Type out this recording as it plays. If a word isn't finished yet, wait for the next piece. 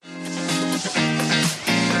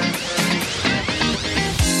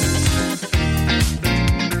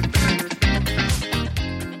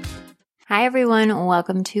Hi, everyone.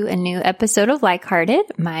 Welcome to a new episode of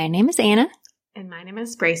Like-Hearted. My name is Anna. And my name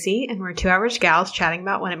is Bracy, and we're two average gals chatting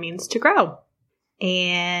about what it means to grow.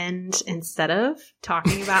 And instead of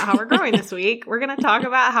talking about how we're growing this week, we're going to talk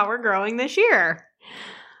about how we're growing this year.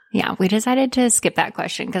 Yeah, we decided to skip that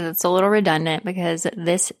question because it's a little redundant because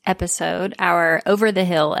this episode, our Over the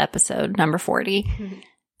Hill episode, number 40,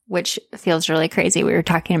 which feels really crazy. We were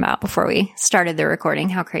talking about before we started the recording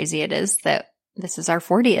how crazy it is that this is our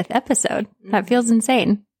 40th episode. That feels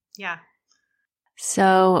insane. Yeah.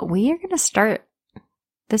 So we are going to start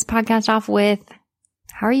this podcast off with,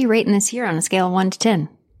 how are you rating this year on a scale of 1 to 10?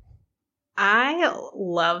 I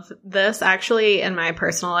love this. Actually, in my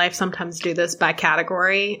personal life, sometimes do this by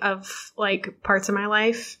category of like parts of my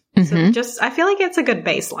life. So I feel like it's a good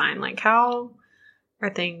baseline. Like, how are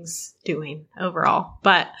things doing overall?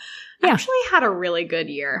 But I actually had a really good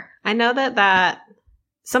year. I know that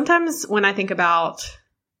sometimes when I think about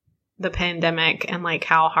the pandemic and like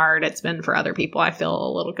how hard it's been for other people, I feel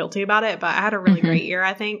a little guilty about it, but I had a really great year.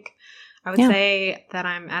 I think I would say that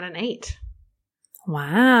I'm at an 8.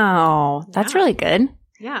 Wow. That's really good.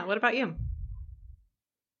 Yeah. What about you?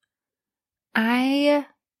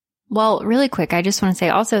 Well, really quick, I just want to say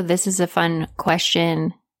also, this is a fun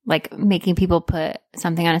question, like making people put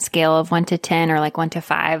something on a scale of 1 to 10 or like 1 to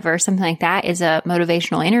 5 or something like that is a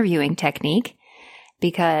motivational interviewing technique.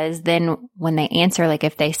 Because then when they answer, like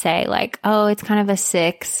if they say like, oh, it's kind of a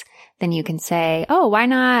 6, then you can say, oh, why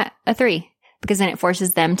not a 3? Because then it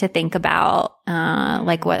forces them to think about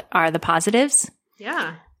like what are the positives.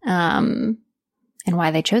 Yeah. And why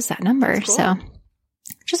they chose that number. Cool. So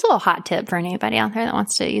just a little hot tip for anybody out there that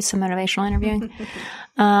wants to use some motivational interviewing.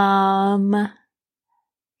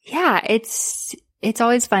 Yeah, it's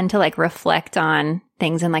always fun to like reflect on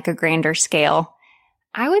things in like a grander scale.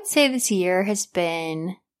 I would say this year has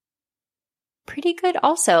been pretty good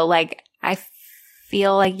also. Like, I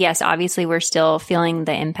feel like, yes, obviously we're still feeling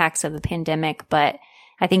the impacts of the pandemic, but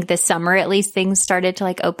I think this summer at least things started to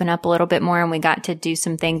like open up a little bit more and we got to do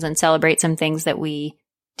some things and celebrate some things that we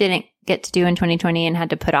didn't get to do in 2020 and had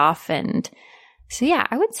to put off. And so, yeah,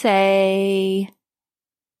 I would say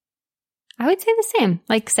the same,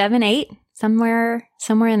 like 7, 8, somewhere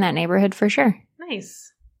in that neighborhood for sure. Nice.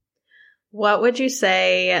 What would you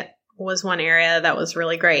say was one area that was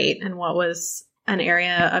really great, and what was an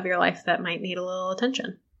area of your life that might need a little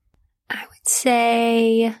attention? I would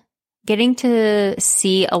say getting to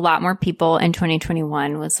see a lot more people in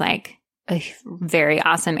 2021 was like a very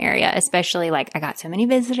awesome area, especially like I got so many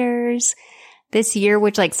visitors this year,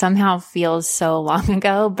 which like somehow feels so long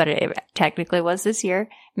ago, but it technically was this year.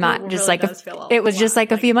 Not just really like it was just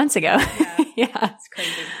like a few months ago. Yeah. It's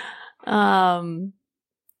crazy.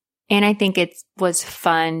 And I think it was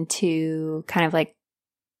fun to kind of like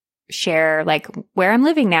share like where I'm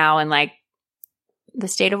living now and like the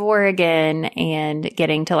state of Oregon, and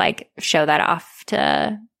getting to like show that off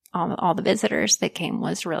to all the visitors that came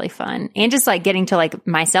was really fun. And just like getting to like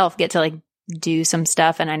myself get to like do some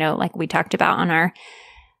stuff. And I know like we talked about on our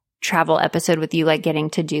travel episode with you, like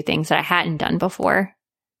getting to do things that I hadn't done before.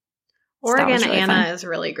 Oregon really Anna is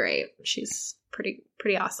really great. She's pretty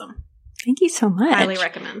awesome. Thank you so much. Highly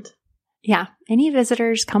recommend. Yeah. Any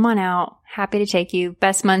visitors, come on out. Happy to take you.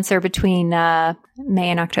 Best months are between May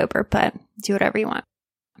and October, but do whatever you want.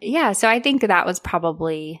 Yeah. So I think that was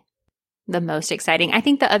probably the most exciting. I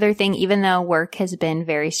think the other thing, even though work has been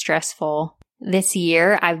very stressful this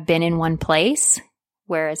year, I've been in one place,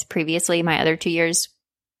 whereas previously my other 2 years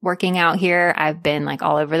working out here, I've been like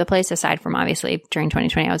all over the place, aside from obviously during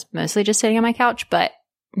 2020, I was mostly just sitting on my couch, but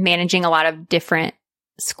managing a lot of different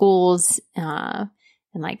schools,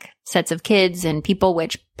 and like sets of kids and people,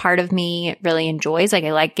 which part of me really enjoys. Like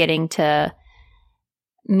I like getting to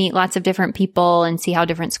meet lots of different people and see how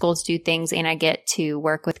different schools do things. And I get to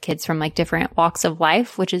work with kids from like different walks of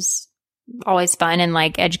life, which is always fun and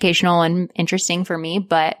like educational and interesting for me.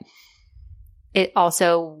 But it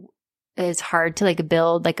also is hard to like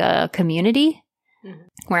build like a community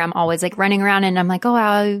where I'm always like running around and I'm like, oh,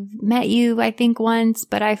 I met you, I think once,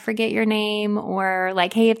 but I forget your name. Or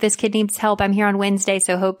like, hey, if this kid needs help, I'm here on Wednesday.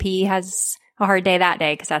 So hope he has a hard day that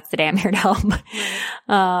day, because that's the day I'm here to help.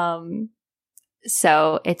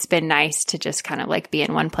 So it's been nice to just kind of like be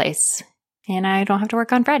in one place, and I don't have to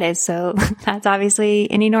work on Fridays. So that's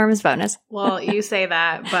obviously an enormous bonus. Well, you say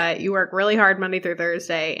that, but you work really hard Monday through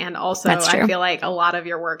Thursday. And also I feel like a lot of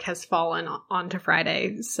your work has fallen onto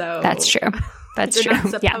Friday. So that's true. That's You're true.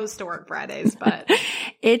 not supposed to work Fridays, but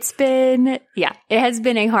it has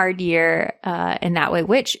been a hard year in that way,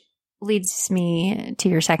 which leads me to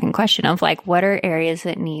your second question of like, what are areas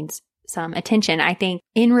that needs some attention? I think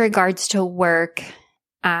in regards to work,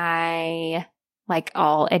 I, like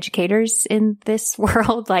all educators in this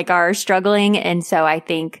world, like are struggling. And so I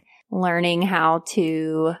think learning how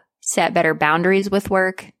to set better boundaries with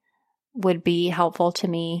work would be helpful to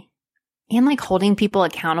me, and like holding people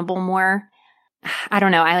accountable more. I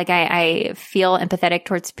don't know. I feel empathetic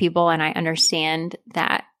towards people, and I understand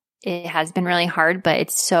that it has been really hard, but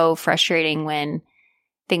it's so frustrating when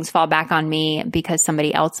things fall back on me because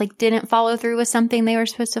somebody else like didn't follow through with something they were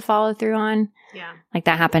supposed to follow through on. Yeah. Like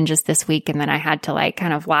that happened just this week, and then I had to like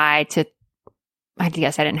kind of lie to, I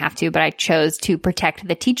guess I didn't have to, but I chose to protect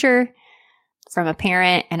the teacher from a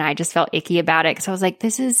parent, and I just felt icky about it because I was like,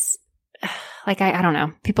 this is like, I don't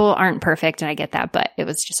know. People aren't perfect, and I get that, but it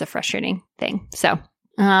was just a frustrating thing. So,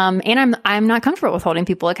 and I'm not comfortable with holding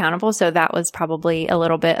people accountable. So that was probably a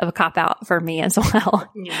little bit of a cop out for me as well.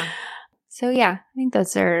 Yeah. So yeah, I think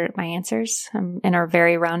those are my answers in a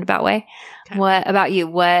very roundabout way. Okay. What about you?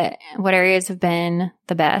 What areas have been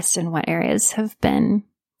the best, and what areas have been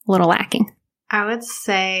a little lacking? I would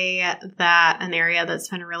say that an area that's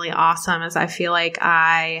been really awesome is I feel like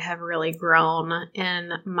I have really grown in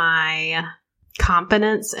my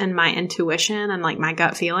confidence and my intuition and like my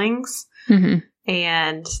gut feelings. Mm-hmm.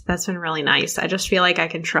 And that's been really nice. I just feel like I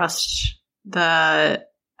can trust the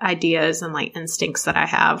ideas and like instincts that I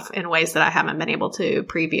have in ways that I haven't been able to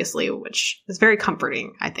previously, which is very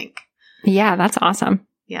comforting, I think. Yeah, that's awesome.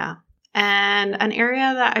 Yeah. And an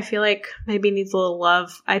area that I feel like maybe needs a little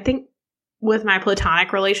love, I think with my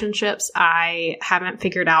platonic relationships, I haven't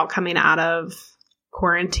figured out coming out of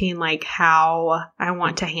quarantine, like how I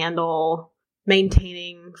want to handle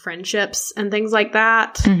maintaining friendships and things like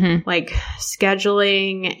that. Mm-hmm. Like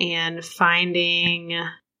scheduling and finding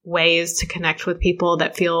ways to connect with people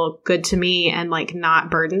that feel good to me and like not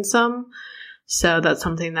burdensome. So that's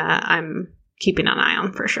something that I'm keeping an eye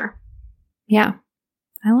on for sure. Yeah.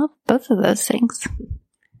 I love both of those things.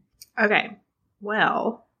 Okay.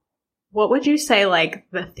 Well, what would you say like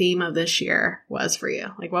the theme of this year was for you?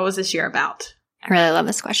 Like what was this year about? I really love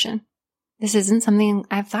this question. This isn't something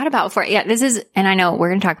I've thought about before. Yeah, this is, and I know we're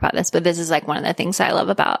going to talk about this, but this is like one of the things I love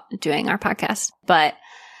about doing our podcast. But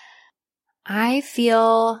I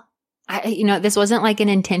feel, this wasn't like an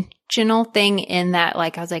intentional thing in that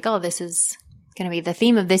like, I was like, oh, this is going to be the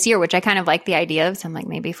theme of this year, which I kind of like the idea of. So I'm like,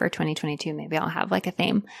 maybe for 2022, maybe I'll have like a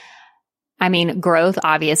theme. I mean, growth,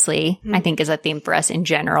 obviously, I think is a theme for us in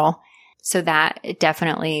general. So that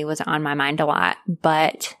definitely was on my mind a lot.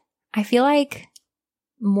 But I feel like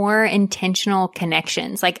more intentional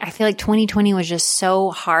connections. Like I feel like 2020 was just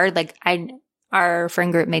so hard. Like our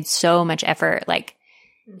friend group made so much effort like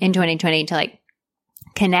in 2020 to like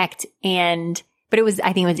connect, but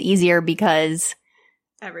I think it was easier because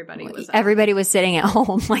everybody was sitting at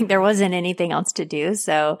home. Like there wasn't anything else to do.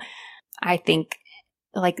 So I think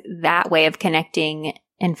like that way of connecting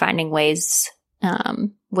and finding ways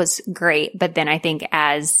was great. But then I think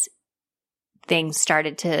as things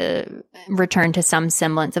started to return to some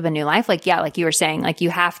semblance of a new life, like, yeah, like you were saying, like you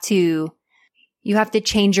have to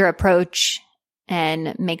change your approach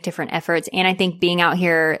and make different efforts. And I think being out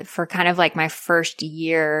here for kind of like my first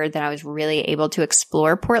year that I was really able to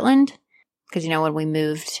explore Portland, because, when we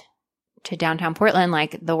moved to downtown Portland,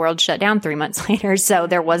 like the world shut down 3 months later. So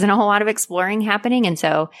there wasn't a whole lot of exploring happening. And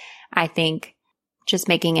so I think just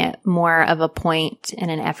making it more of a point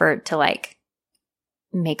and an effort to like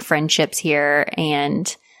make friendships here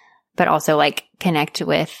but also like connect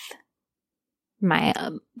with my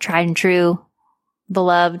tried and true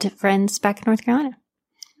beloved friends back in North Carolina.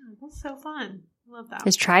 Oh, that's so fun. I love that.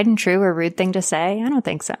 Is tried and true a rude thing to say? I don't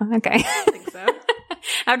think so. Okay. I don't think so.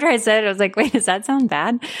 After I said it, I was like, wait, does that sound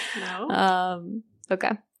bad? No.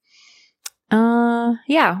 Okay.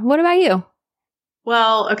 Yeah. What about you?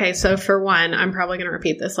 Well, okay. So for one, I'm probably going to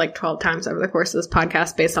repeat this like 12 times over the course of this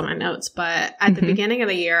podcast based on my notes. But at the beginning of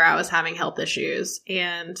the year, I was having health issues.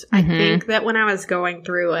 And I think that when I was going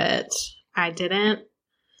through it, I didn't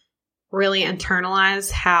really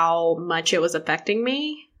internalize how much it was affecting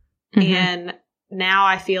me. And now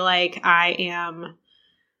I feel like I am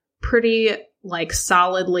pretty like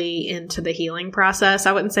solidly into the healing process.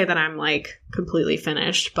 I wouldn't say that I'm like completely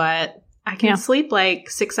finished, but I can sleep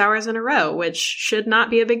like 6 hours in a row, which should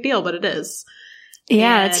not be a big deal, but it is.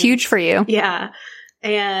 Yeah, it's huge for you. Yeah.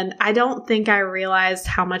 And I don't think I realized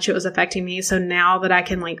how much it was affecting me. So now that I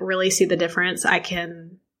can like really see the difference, I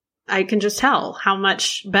can just tell how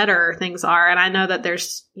much better things are. And I know that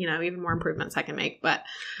there's, even more improvements I can make, but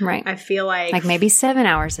right. I feel like maybe 7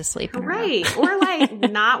 hours of sleep. Right. Or like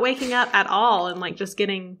not waking up at all and like just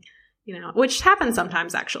getting, which happens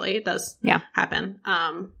sometimes actually. It does happen.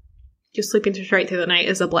 just sleeping straight through the night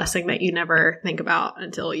is a blessing that you never think about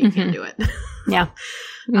until you can do it. Yeah.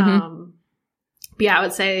 But yeah, I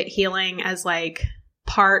would say healing as like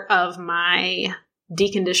part of my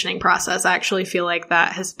deconditioning process. I actually feel like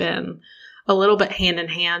that has been a little bit hand in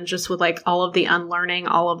hand just with like all of the unlearning,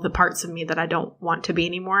 all of the parts of me that I don't want to be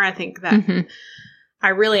anymore. I think that I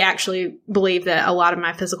really actually believe that a lot of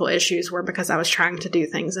my physical issues were because I was trying to do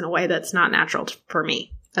things in a way that's not natural for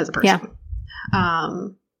me as a person. Yeah.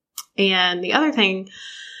 And the other thing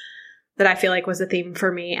that I feel like was a theme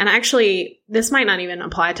for me, and actually this might not even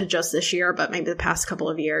apply to just this year, but maybe the past couple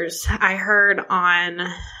of years, I heard on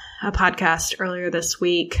a podcast earlier this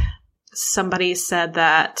week, somebody said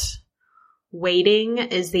that waiting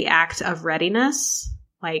is the act of readiness.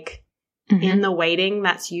 Like in the waiting,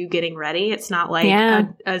 that's you getting ready. It's not like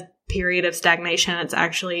a period of stagnation. It's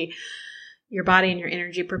actually your body and your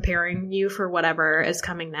energy preparing you for whatever is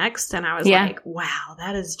coming next. And I was like, wow,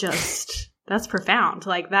 that is just, that's profound.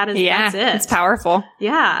 Like that's it. It's powerful.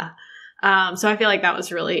 Yeah. So I feel like that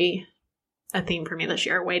was really a theme for me this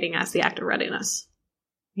year, waiting as the act of readiness.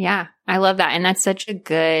 Yeah. I love that. And that's such a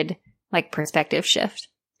good like perspective shift.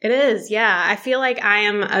 It is. Yeah. I feel like I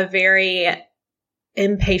am a very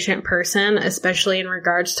impatient person, especially in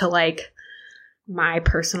regards to like my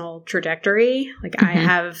personal trajectory. Like I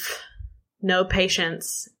have no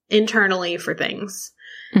patience internally for things.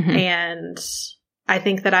 And I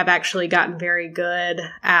think that I've actually gotten very good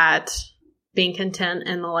at being content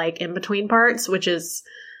in the like in between parts, which is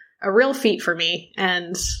a real feat for me.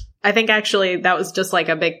 And I think actually that was just like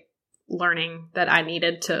a big learning that I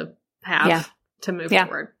needed to have to move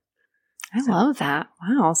forward. I love that.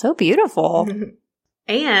 Wow. So beautiful.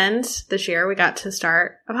 And this year we got to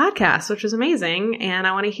start a podcast, which was amazing. And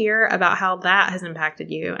I want to hear about how that has impacted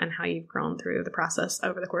you and how you've grown through the process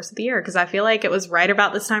over the course of the year. Because I feel like it was right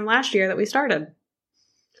about this time last year that we started.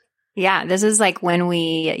 Yeah, this is like when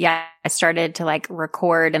we started to like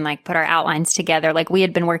record and like put our outlines together. Like we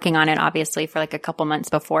had been working on it obviously for like a couple months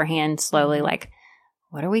beforehand, slowly like,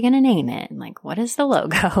 what are we going to name it? And like, what is the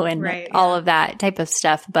logo and all of that type of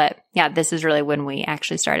stuff. But yeah, this is really when we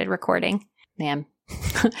actually started recording. Man,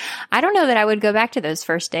 I don't know that I would go back to those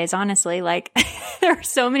first days, honestly. Like there are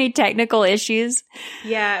so many technical issues.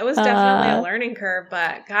 Yeah, it was definitely a learning curve,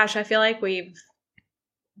 but gosh, I feel like we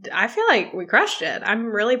crushed it. I'm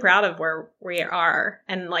really proud of where we are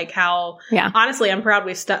and like how, honestly, I'm proud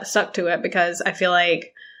we stuck to it because I feel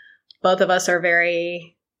like both of us are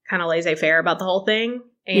very kind of laissez-faire about the whole thing.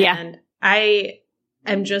 And I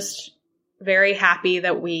am just very happy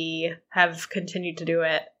that we have continued to do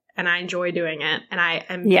it and I enjoy doing it. And I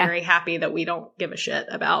am very happy that we don't give a shit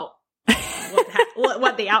about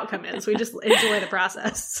what the outcome is. We just enjoy the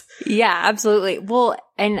process. Yeah, absolutely. Well,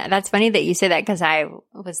 and that's funny that you say that because I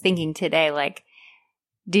was thinking today, like,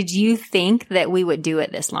 did you think that we would do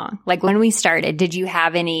it this long? Like when we started, did you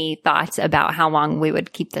have any thoughts about how long we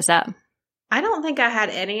would keep this up? I don't think I had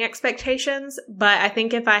any expectations, but I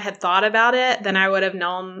think if I had thought about it, then I would have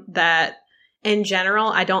known that in general,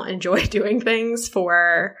 I don't enjoy doing things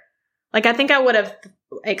for, like, I think I would have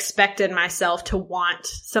expected myself to want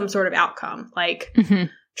some sort of outcome, like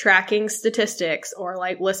tracking statistics or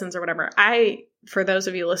like listens or whatever. For those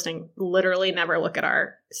of you listening, literally never look at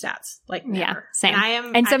our stats. Like never. Yeah,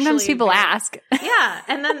 same. And sometimes people ask. Yeah.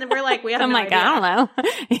 And then we're like, we have I'm no like, idea. I don't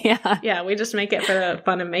know. Yeah. Yeah. We just make it for the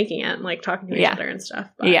fun of making it and like talking to each other and stuff.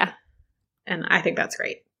 But, and I think that's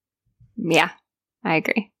great. Yeah, I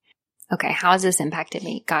agree. Okay. How has this impacted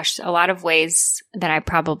me? Gosh, a lot of ways that I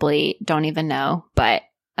probably don't even know, but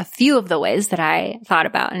a few of the ways that I thought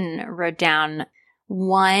about and wrote down.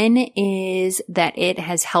 One is that it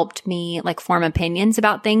has helped me like form opinions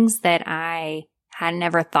about things that I had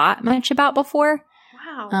never thought much about before.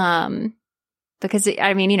 Wow. Because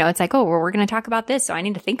I mean, you know, it's like, oh, well, we're going to talk about this. So I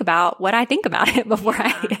need to think about what I think about it before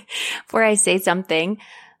I say something.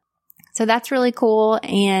 So that's really cool.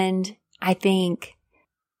 And I think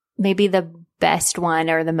maybe the best one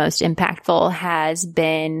or the most impactful has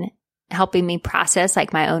been helping me process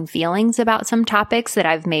like my own feelings about some topics that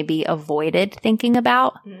I've maybe avoided thinking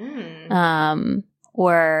about,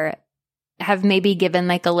 or have maybe given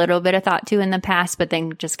like a little bit of thought to in the past, but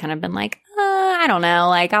then just kind of been like, I don't know,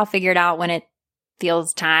 like I'll figure it out when it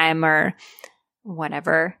feels time or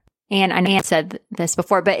whatever. And I know I've said this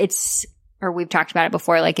before, but we've talked about it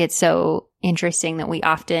before. Like it's so interesting that we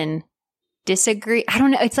often disagree. I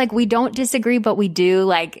don't know. It's like we don't disagree, but we do.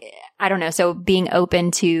 Like, I don't know. So being open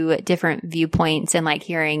to different viewpoints and like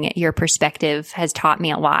hearing your perspective has taught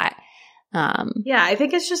me a lot. Yeah, I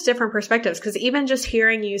think it's just different perspectives, because even just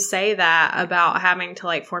hearing you say that about having to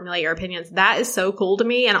like formulate your opinions, that is so cool to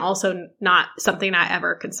me, and also not something I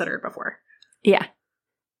ever considered before. Yeah.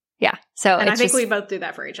 Yeah. So and I think we both do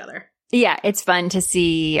that for each other. Yeah. It's fun to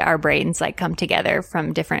see our brains like come together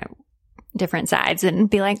from different sides and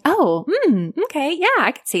be like, oh, okay. Yeah,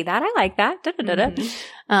 I can see that. I like that.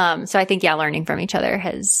 Mm-hmm. So I think, yeah, learning from each other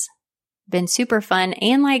has been super fun.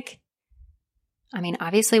 And like, I mean,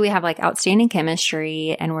 obviously we have like outstanding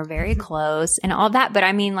chemistry and we're very close and all that. But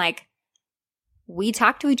I mean, like, we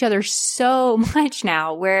talk to each other so much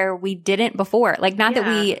now where we didn't before. Like, not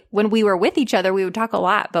that when we were with each other, we would talk a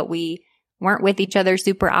lot, but we weren't with each other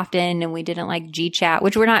super often, and we didn't like G-chat,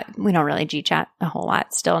 which we don't really G-chat a whole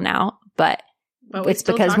lot still now, but we it's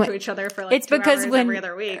still because talk to each other for like it's 2 because hours every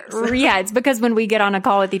other week. So. Yeah, it's because when we get on a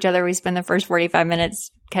call with each other, we spend the first 45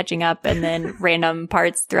 minutes catching up and then random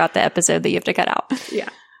parts throughout the episode that you have to cut out. Yeah.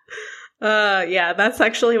 Yeah, that's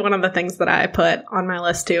actually one of the things that I put on my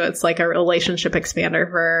list too. It's like a relationship expander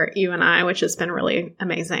for you and I, which has been really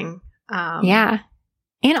amazing. Yeah.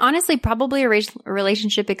 And honestly, probably a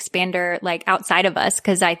relationship expander like outside of us,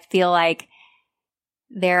 because I feel like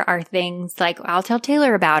there are things like I'll tell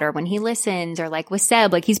Taylor about, or when he listens, or like with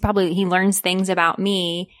Seb, like he learns things about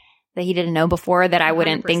me that he didn't know before that I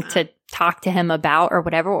wouldn't 100%. Think to talk to him about or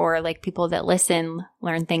whatever, or like people that listen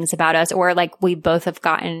learn things about us, or like we both have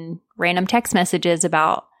gotten random text messages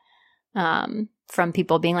about from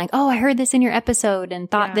people being like, oh, I heard this in your episode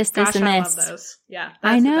and thought this, and this. I love those. Yeah.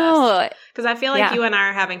 I know. Because I feel like you and I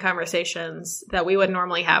are having conversations that we would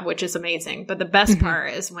normally have, which is amazing. But the best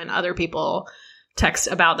part is when other people text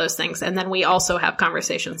about those things, and then we also have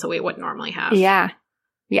conversations that we wouldn't normally have. Yeah.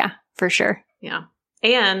 Yeah, for sure. Yeah.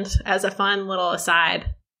 And as a fun little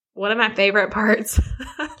aside, one of my favorite parts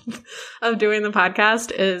of doing the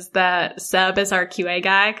podcast is that Seb is our QA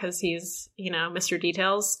guy, because he's, Mr.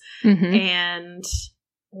 Details. Mm-hmm. And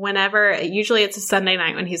usually it's a Sunday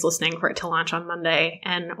night when he's listening for it to launch on Monday.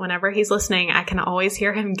 And whenever he's listening, I can always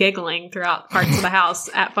hear him giggling throughout parts of the house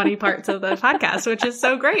at funny parts of the podcast, which is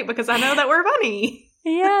so great because I know that we're funny.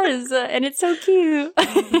 Yes. And it's so cute.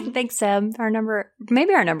 Thanks, Seb.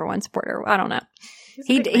 Maybe our number one supporter. I don't know.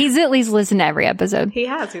 He's at least listened to every episode. He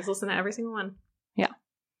has. He's listened to every single one. Yeah.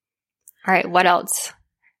 All right. What else?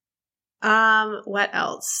 What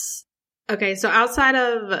else? Okay. So outside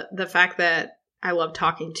of the fact that I love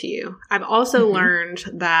talking to you, I've also learned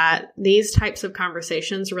that these types of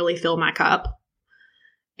conversations really fill my cup.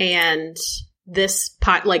 And this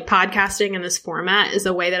podcasting in this format is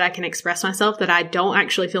a way that I can express myself that I don't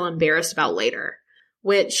actually feel embarrassed about later,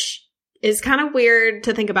 which is kind of weird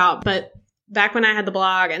to think about, but back when I had the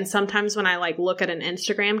blog, and sometimes when I like look at an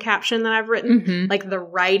Instagram caption that I've written, like the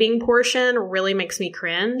writing portion really makes me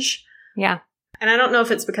cringe. Yeah. And I don't know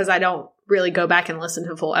if it's because I don't really go back and listen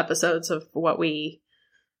to full episodes of what we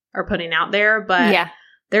are putting out there, but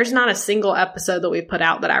there's not a single episode that we've put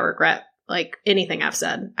out that I regret, like anything I've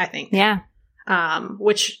said, I think. Yeah.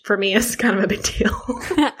 Which for me is kind of a big deal.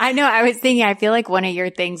 I know. I was thinking, I feel like one of your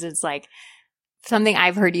things is like something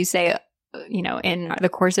I've heard you say, in the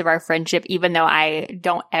course of our friendship, even though I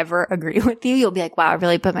don't ever agree with you, you'll be like, wow, I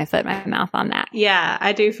really put my foot in my mouth on that. Yeah,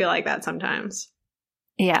 I do feel like that sometimes.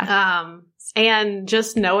 Yeah. And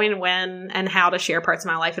just knowing when and how to share parts of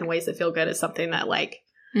my life in ways that feel good is something that like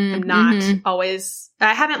I'm not always,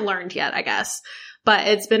 I haven't learned yet, I guess. But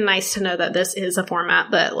it's been nice to know that this is a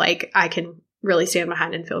format that like I can really stand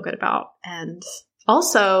behind and feel good about. And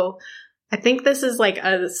also, I think this is like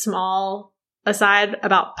a small aside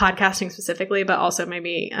about podcasting specifically, but also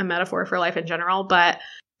maybe a metaphor for life in general. But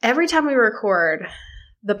every time we record,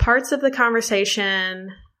 the parts of the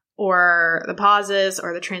conversation or the pauses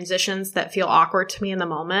or the transitions that feel awkward to me in the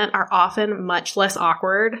moment are often much less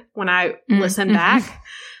awkward when I listen back.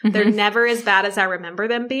 They're never as bad as I remember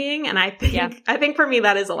them being. And I think for me,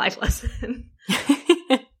 that is a life lesson.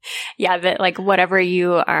 Yeah, that like whatever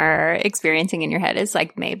you are experiencing in your head is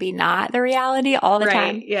like maybe not the reality all the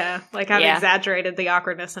time. Yeah. Like I've exaggerated the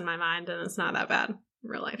awkwardness in my mind and it's not that bad in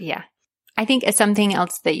real life. Yeah. I think something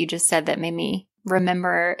else that you just said that made me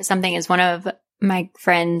remember something is one of my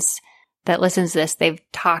friends that listens to this, they've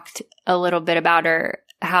talked a little bit about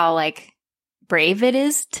how like brave it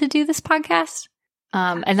is to do this podcast.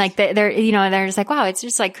 And like they're just like, wow, it's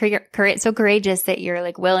just like so courageous that you're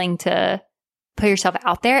like willing to put yourself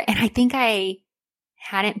out there. And I think I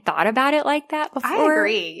hadn't thought about it like that before. I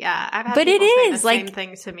agree. Yeah. I've had but people it say is the like same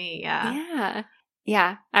thing to me. Yeah. Yeah.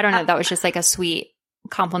 Yeah. I don't know. That was just like a sweet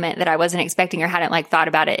compliment that I wasn't expecting or hadn't like thought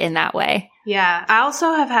about it in that way. Yeah. I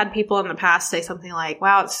also have had people in the past say something like,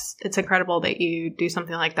 wow, it's incredible that you do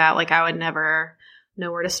something like that. Like I would never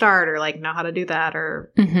know where to start or like know how to do that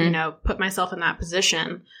or, you know, put myself in that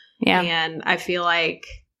position. Yeah. And I feel like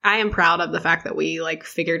I am proud of the fact that we like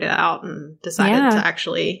figured it out and decided to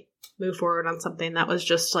actually move forward on something that was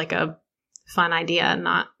just like a fun idea and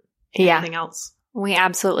not anything else. We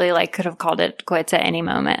absolutely like could have called it quits at any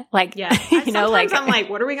moment. Like, yeah, you know, like I'm like,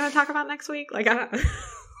 what are we going to talk about next week? Like,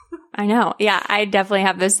 I know. Yeah. I definitely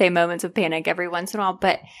have those same moments of panic every once in a while,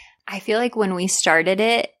 but I feel like when we started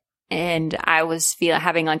it and I was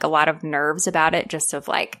having like a lot of nerves about it, just of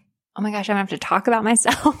like, oh my gosh, I'm gonna have to talk about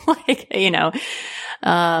myself, like, you know,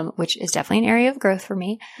 which is definitely an area of growth for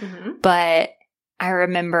me. But I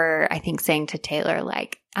remember, I think saying to Taylor,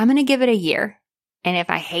 like, I'm going to give it a year. And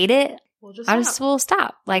if I hate it, we'll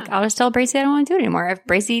stop. Like, I'll just tell Bracy I don't want to do it anymore. If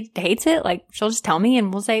Bracy hates it, like, she'll just tell me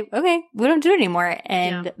and we'll say, okay, we don't do it anymore.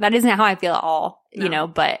 And that isn't how I feel at all, you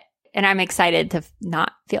know, and I'm excited to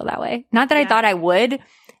not feel that way. Not that I thought I would,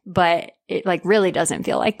 but it like really doesn't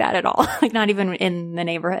feel like that at all. Like not even in the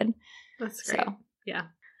neighborhood. That's great. So, yeah.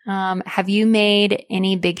 Have you made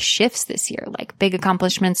any big shifts this year? Like big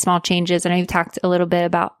accomplishments, small changes? I know you've talked a little bit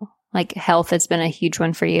about like health has been a huge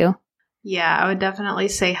one for you. Yeah, I would definitely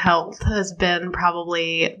say health has been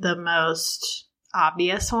probably the most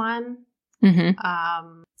obvious one.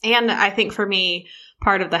 And I think for me,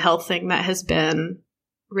 part of the health thing that has been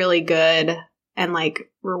really good and like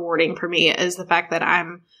rewarding for me is the fact that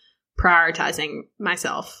I'm prioritizing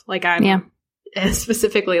myself. Like I'm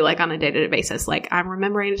specifically like on a day-to-day basis, like I'm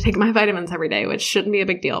remembering to take my vitamins every day, which shouldn't be a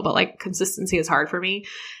big deal, but like consistency is hard for me.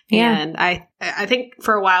 And I think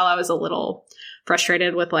for a while I was a little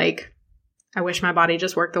frustrated with like, I wish my body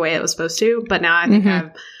just worked the way it was supposed to. But now I think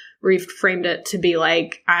I've reframed it to be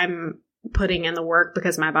like, I'm putting in the work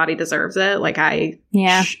because my body deserves it. Like I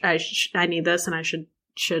need this and I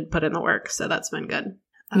should put in the work. So that's been good.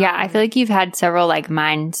 Yeah. I feel like you've had several like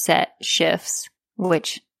mindset shifts,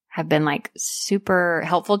 which have been like super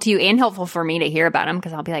helpful to you and helpful for me to hear about them.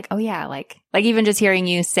 Cause I'll be like, oh yeah. Like even just hearing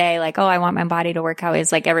you say like, oh, I want my body to work how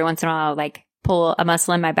is like every once in a while, I'll like pull a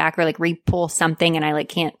muscle in my back or like re-pull something and I like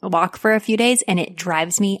can't walk for a few days and it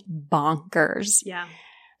drives me bonkers. Yeah.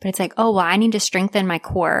 But it's like, oh, well, I need to strengthen my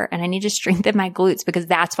core and I need to strengthen my glutes because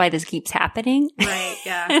that's why this keeps happening. Right.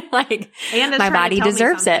 Yeah. Like, and my body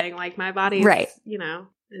deserves it. Like, my body, right. You know,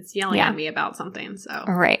 it's yelling at me about something. So,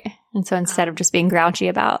 right. And so instead of just being grouchy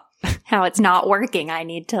about how it's not working, I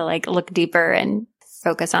need to like look deeper and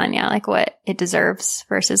focus on, like what it deserves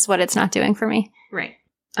versus what it's not doing for me. Right.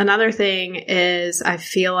 Another thing is I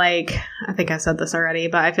feel like, I think I said this already,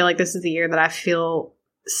 but I feel like this is the year that I feel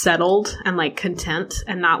settled and like content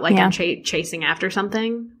and not like I'm chasing after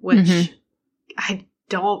something, which I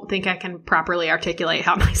don't think I can properly articulate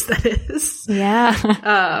how nice that is. Yeah.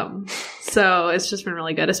 So it's just been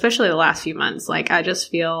really good, especially the last few months. Like I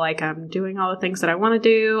just feel like I'm doing all the things that I want to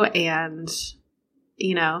do and,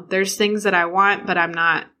 you know, there's things that I want, but I'm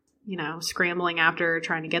not, you know, scrambling after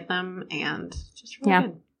trying to get them and just really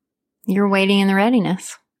good. You're waiting in the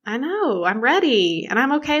readiness. I know. I'm ready. And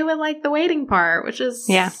I'm okay with like the waiting part, which is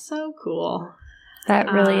so cool.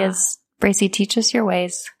 That really is. Bracy, teach us your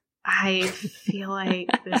ways. I feel like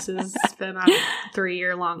this has been a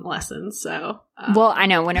 3-year-long lesson. So, well, I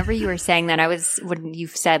know whenever you were saying that, when you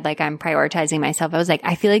said like I'm prioritizing myself, I was like,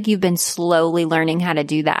 I feel like you've been slowly learning how to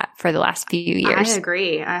do that for the last few years. I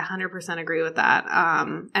agree. I 100% agree with that.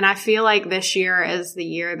 And I feel like this year is the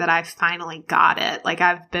year that I finally got it. Like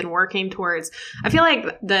I've been working towards, I feel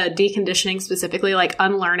like the deconditioning specifically, like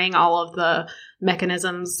unlearning all of the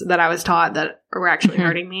mechanisms that I was taught that were actually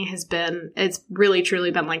hurting me it's really truly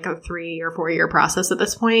been like a 3 or 4 year process at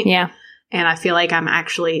this point. Yeah. And I feel like I'm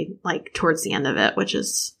actually like towards the end of it, which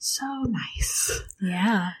is so nice.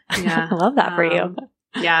 Yeah. I love that for you.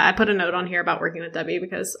 Yeah. I put a note on here about working with Debbie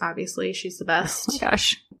because obviously she's the best. Oh my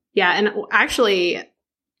gosh. Yeah. And actually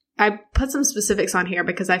I put some specifics on here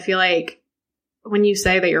because I feel like when you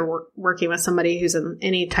say that you're working with somebody who's in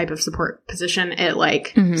any type of support position, it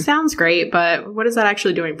like sounds great, but what is that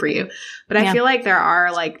actually doing for you? But I feel like there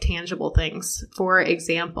are like tangible things. For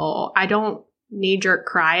example, I don't knee-jerk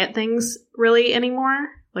cry at things really anymore.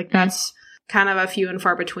 Like that's kind of a few and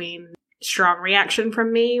far between strong reaction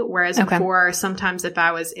from me. Whereas before, sometimes if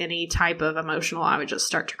I was any type of emotional, I would just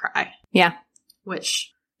start to cry. Yeah.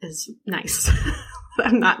 Which is nice.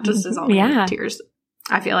 I'm not just dissolving in tears.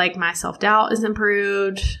 I feel like my self-doubt is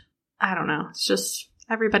improved. I don't know. It's just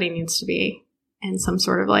everybody needs to be in some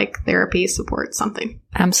sort of like therapy support, something.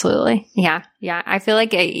 Absolutely. Yeah. Yeah. I feel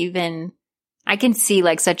like I can see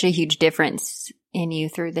like such a huge difference in you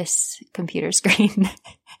through this computer screen.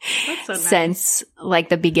 That's so nice. Since like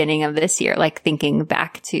the beginning of this year, like thinking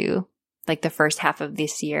back to like the first half of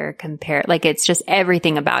this year compared. Like it's just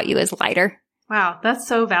everything about you is lighter. Wow. That's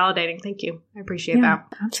so validating. Thank you. I appreciate that.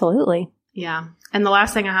 Absolutely. Yeah. And the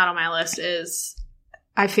last thing I had on my list is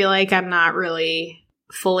I feel like I'm not really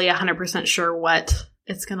fully 100% sure what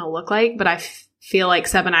it's going to look like, but I feel like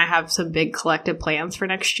Seb and I have some big collective plans for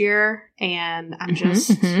next year, and I'm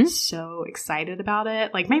just so excited about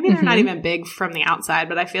it. Like maybe they're not even big from the outside,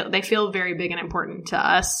 but they feel very big and important to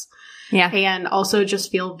us. Yeah. And also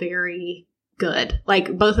just feel very good.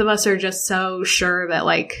 Like both of us are just so sure that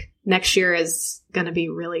like next year is going to be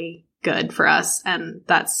really good for us. And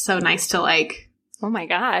that's so nice to like. Oh my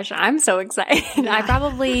gosh, I'm so excited.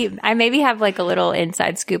 Yeah. I maybe have like a little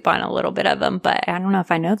inside scoop on a little bit of them, but I don't know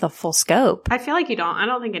if I know the full scope. I feel like you don't. I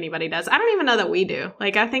don't think anybody does. I don't even know that we do.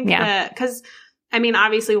 Like I think that, because I mean,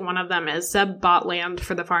 obviously one of them is Seb bought land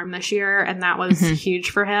for the farm this year, and that was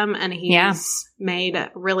huge for him. And he's made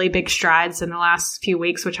really big strides in the last few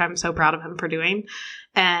weeks, which I'm so proud of him for doing.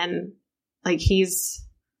 And like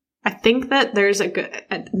I think that there's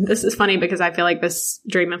this is funny because I feel like this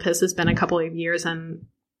dream of his has been a couple of years in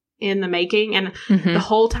the making. And the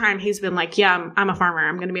whole time he's been like, yeah, I'm a farmer.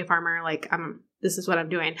 I'm going to be a farmer. Like this is what I'm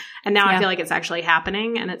doing. And now I feel like it's actually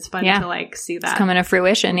happening, and it's fun to like see that. It's coming to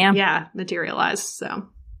fruition. Yeah. Yeah. Materialize. So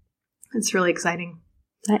it's really exciting.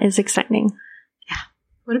 That is exciting. Yeah.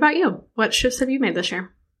 What about you? What shifts have you made this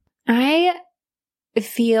year? I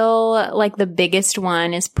feel like the biggest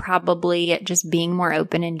one is probably just being more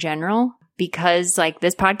open in general, because like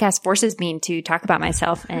this podcast forces me to talk about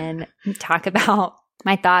myself and talk about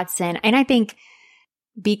my thoughts. And I think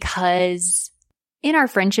because in our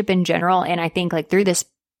friendship in general, and I think like through this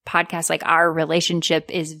podcast, like our relationship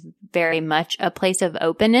is very much a place of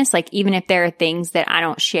openness. Like even if there are things that I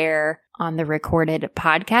don't share on the recorded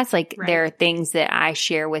podcast, like there are things that I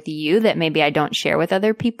share with you that maybe I don't share with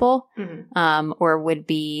other people, or would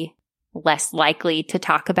be less likely to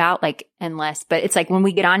talk about, like, but it's like when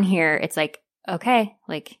we get on here, it's like, okay,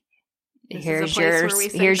 like here's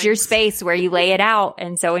your space where you lay it out.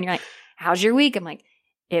 And so when you're like, how's your week? I'm like,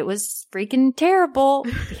 it was freaking terrible.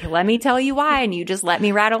 Let me tell you why. And you just let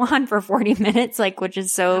me rattle on for 40 minutes, like, which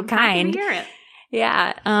is so kind. Happy to hear it.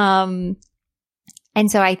 Yeah. And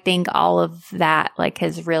so I think all of that like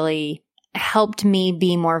has really helped me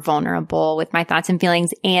be more vulnerable with my thoughts and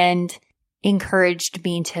feelings, and encouraged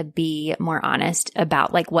me to be more honest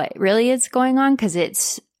about like what really is going on. Cause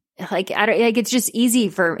it's like,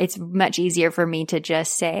 it's much easier for me to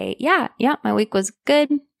just say, yeah, my week was good.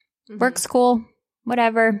 Work's cool.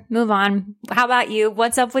 Whatever, move on. How about you?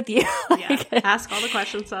 What's up with you? Ask all the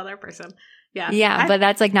questions to the other person. But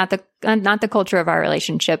that's like not the culture of our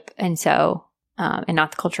relationship, and so and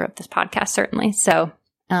not the culture of this podcast, certainly. So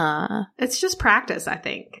it's just practice. I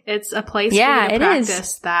think it's a place for you to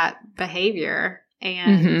practice that behavior,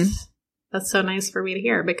 and that's so nice for me to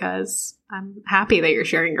hear, because I'm happy that you're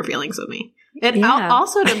sharing your feelings with me.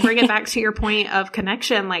 Also to bring it back to your point of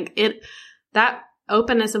connection, like that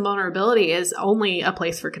openness and vulnerability is only a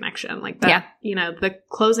place for connection. Like that, the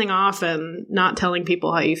closing off and not telling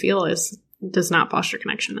people how you feel does not foster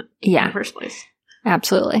connection in the first place.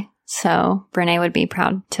 Absolutely. So Brene would be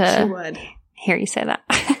proud to hear you say that.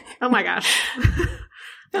 Oh my gosh.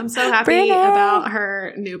 I'm so happy about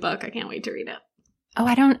her new book. I can't wait to read it. Oh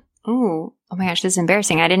my gosh, this is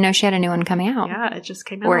embarrassing. I didn't know she had a new one coming out. Yeah, it just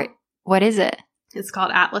came out. What is it? It's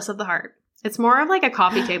called Atlas of the Heart. It's more of like a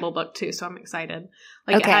coffee table book too, so I'm excited.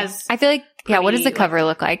 Like okay. It has I feel like, what does the cover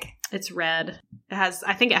look like? It's red.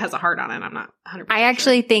 I think it has a heart on it. I'm not 100% I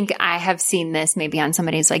actually think I have seen this maybe on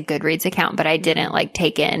somebody's like Goodreads account, but I didn't like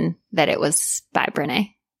take in that it was by Brene.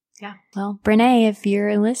 Yeah. Well, Brene, if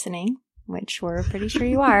you're listening, which we're pretty sure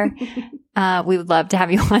you are, we would love to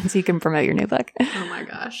have you on so you can promote your new book. Oh my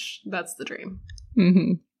gosh. That's the dream.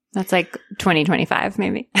 That's like 2025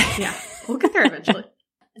 maybe. Yeah. We'll get there eventually.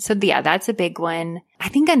 So yeah, that's a big one. I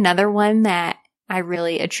think another one that I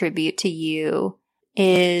really attribute to you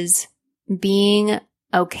is being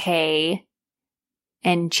okay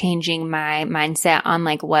and changing my mindset on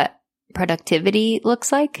like what productivity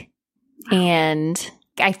looks like. And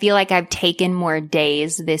I feel like I've taken more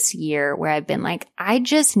days this year where I've been like, I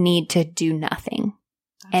just need to do nothing.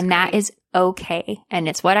 That's great. That is okay. And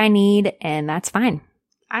it's what I need, and that's fine.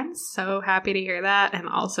 I'm so happy to hear that. And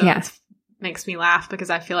also it makes me laugh because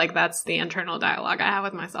I feel like that's the internal dialogue I have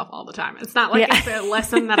with myself all the time. It's not like it's a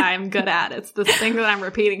lesson that I'm good at. It's this thing that I'm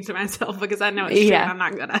repeating to myself because I know it's true and I'm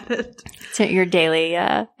not good at it. It's your daily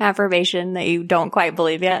affirmation that you don't quite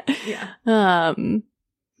believe yet.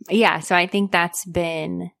 So I think that's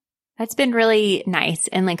been really nice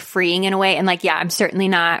and like freeing in a way. And like, I'm certainly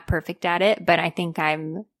not perfect at it, but I think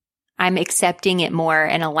I'm I'm accepting it more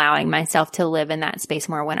and allowing myself to live in that space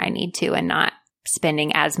more when I need to, and not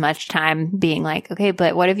spending as much time being like, okay,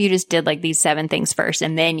 but what if you just did like these 7 things first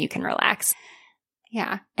and then you can relax?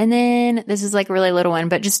 Yeah. And then this is like a really little one,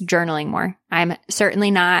 but just journaling more. I'm certainly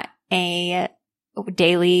not a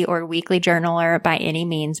daily or weekly journaler by any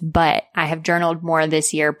means, but I have journaled more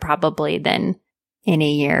this year probably than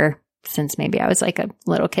any year since maybe I was like a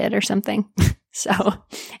little kid or something. So,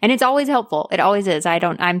 and it's always helpful. It always is.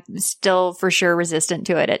 I'm still for sure resistant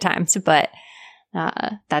to it at times, but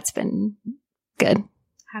that's been good.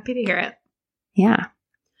 Happy to hear it. Yeah.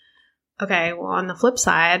 Okay. Well, on the flip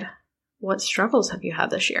side, what struggles have you had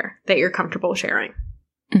this year that you're comfortable sharing?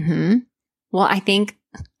 Well, I think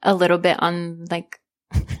a little bit on like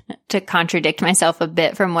to contradict myself a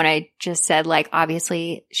bit from what I just said, like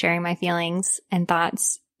obviously sharing my feelings and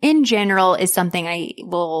thoughts in general is something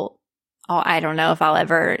I don't know if I'll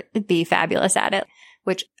ever be fabulous at it,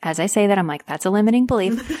 which as I say that, I'm like, that's a limiting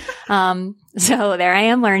belief. So there I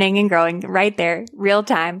am learning and growing right there, real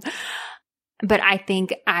time. But I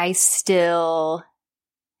think I still,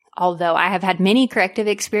 although I have had many corrective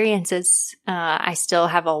experiences, I still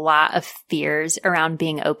have a lot of fears around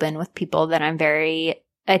being open with people that I'm very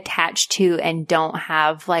attached to and don't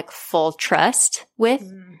have like full trust with,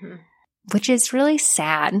 which is really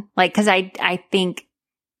sad. Like, cause I think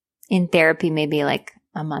in therapy, maybe like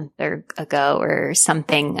a month ago or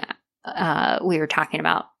something, we were talking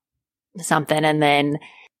about something, and then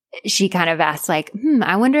she kind of asked like,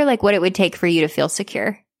 I wonder like what it would take for you to feel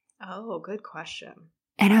secure. Oh, good question.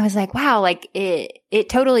 And I was like, wow, like it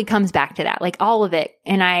totally comes back to that, like all of it.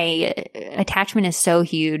 And attachment is so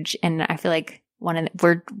huge. And I feel like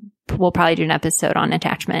we'll probably do an episode on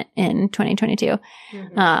attachment in 2022.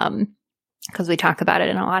 Cause we talk about it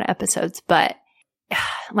in a lot of episodes, but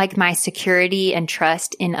like my security and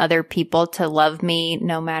trust in other people to love me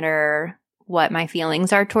no matter what my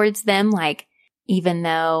feelings are towards them. Like, even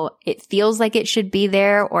though it feels like it should be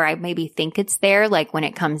there, or I maybe think it's there, like when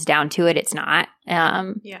it comes down to it, it's not.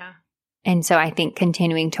 Yeah. And so I think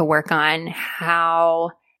continuing to work on how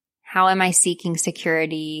am I seeking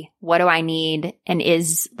security? What do I need? And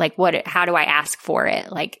how do I ask for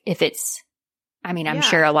it? Like I'm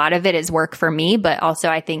sure a lot of it is work for me, but also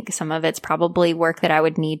I think some of it's probably work that I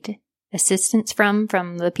would need assistance from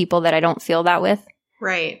the people that I don't feel that with.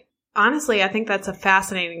 Right. Honestly, I think that's a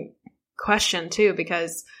fascinating question too,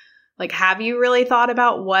 because like, have you really thought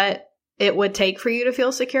about what it would take for you to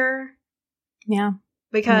feel secure? Yeah.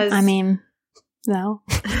 Because no.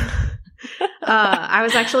 I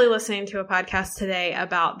was actually listening to a podcast today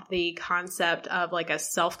about the concept of like a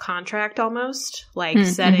self-contract almost, like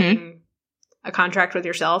setting a contract with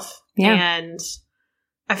yourself. Yeah. And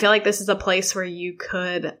I feel like this is a place where you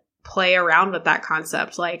could play around with that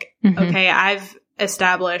concept. Like, okay, I've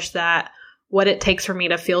established that what it takes for me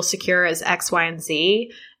to feel secure is X, Y, and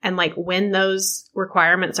Z. And like when those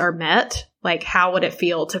requirements are met, like how would it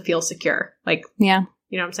feel to feel secure? Like, yeah.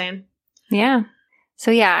 You know what I'm saying? Yeah.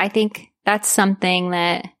 So yeah, I think that's something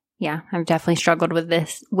that, I've definitely struggled with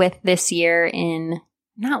this year in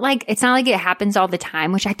it's not like it happens all the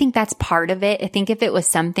time, which I think that's part of it. I think if it was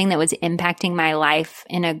something that was impacting my life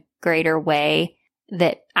in a greater way,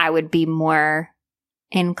 that I would be more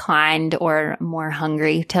inclined or more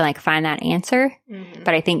hungry to like find that answer.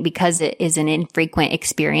 But I think because it is an infrequent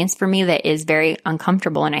experience for me that is very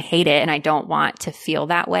uncomfortable and I hate it and I don't want to feel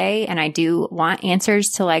that way. And I do want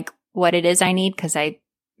answers to like what it is I need, because I'm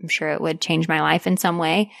sure it would change my life in some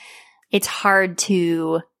way. It's hard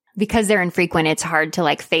because they're infrequent, it's hard to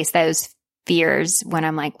like face those fears when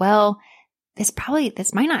I'm like, well, this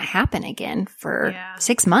might not happen again for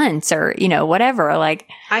 6 months or, whatever. Like,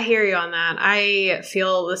 I hear you on that. I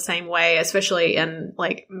feel the same way, especially in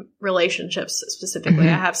like relationships specifically.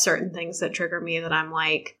 I have certain things that trigger me that I'm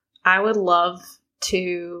like, I would love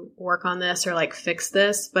to work on this or like fix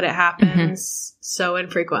this, but it happens so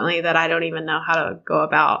infrequently that I don't even know how to go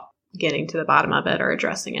about getting to the bottom of it or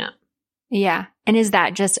addressing it. Yeah. And is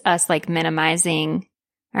that just us like minimizing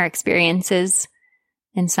our experiences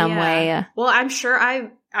in some way? Well, I'm sure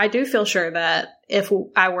I do feel sure that if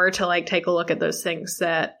I were to like take a look at those things,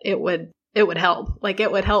 that it would help. Like it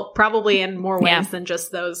would help probably in more ways than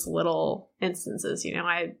just those little instances.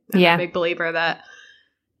 I'm a big believer that,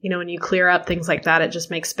 when you clear up things like that, it just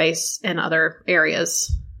makes space in other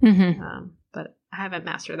areas. But I haven't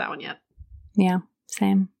mastered that one yet. Yeah.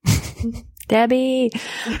 Same. Debbie.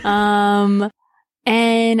 And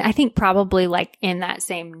I think probably like in that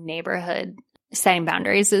same neighborhood, setting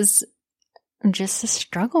boundaries is just a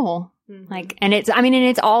struggle. Like, and it's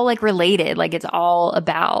all like related. Like it's all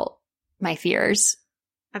about my fears.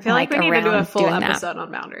 I feel like we need to do a full episode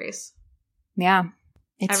on boundaries. Yeah.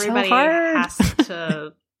 It's Everybody so hard. has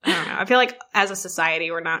to, I don't know. I feel like as a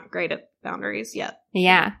society, we're not great at boundaries yet.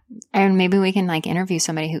 Yeah. And maybe we can like interview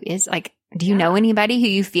somebody who is like, do you know anybody who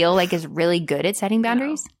you feel like is really good at setting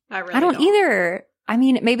boundaries? No, I don't either. I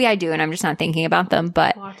mean, maybe I do and I'm just not thinking about them,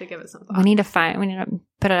 but we'll have to give it some thought. we need to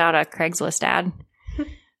put it out a Craigslist ad.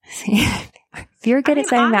 If you're good at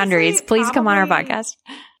setting boundaries, please come on our podcast.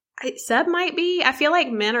 Seb might be. I feel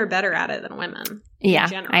like men are better at it than women. Yeah,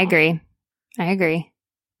 I agree. I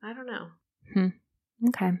don't know.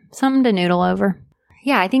 Okay. Something to noodle over.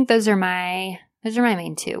 Yeah, I think those are my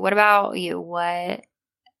main two. What about you?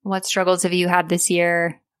 What struggles have you had this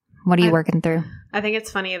year? What are you working through? I think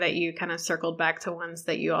it's funny that you kind of circled back to ones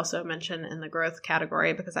that you also mentioned in the growth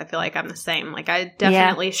category, because I feel like I'm the same. Like I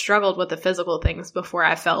definitely struggled with the physical things before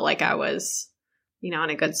I felt like I was, in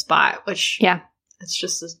a good spot, which it's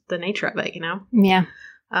just the nature of it, Yeah.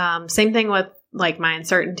 Same thing with like my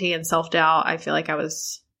uncertainty and self-doubt. I feel like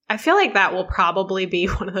that will probably be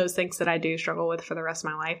one of those things that I do struggle with for the rest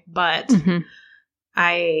of my life, but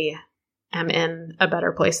I am in a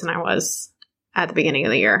better place than I was at the beginning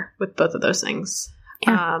of the year with both of those things.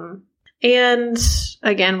 Yeah. And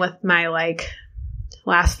again, with my like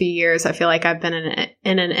last few years, I feel like I've been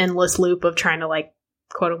in an endless loop of trying to like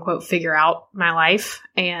quote unquote figure out my life.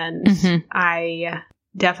 And I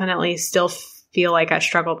definitely still feel like I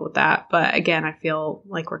struggled with that. But again, I feel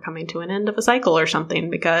like we're coming to an end of a cycle or something,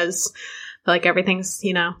 because I feel like everything's,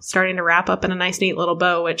 starting to wrap up in a nice, neat little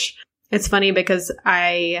bow, which it's funny because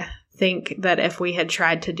I think that if we had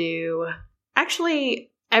tried to do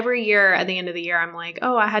actually every year at the end of the year, I'm like,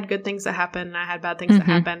 oh, I had good things that happen. I had bad things that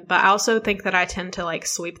happen. But I also think that I tend to like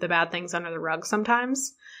sweep the bad things under the rug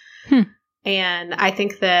sometimes. And I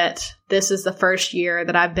think that this is the first year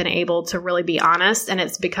that I've been able to really be honest. And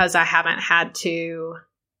it's because I haven't had to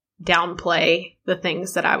downplay the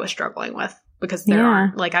things that I was struggling with, because there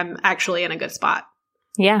aren't, like, I'm actually in a good spot.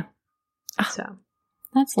 Yeah. So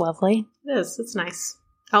that's lovely. It is. It's nice.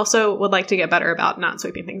 I also would like to get better about not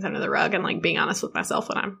sweeping things under the rug and like being honest with myself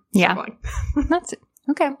when I'm struggling. That's it.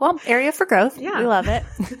 Okay. Well, area for growth. Yeah. We love it.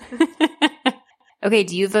 Okay.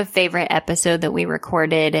 Do you have a favorite episode that we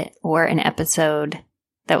recorded, or an episode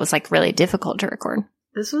that was like really difficult to record?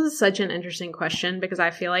 This was such an interesting question, because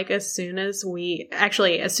I feel like as soon as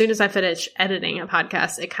I finish editing a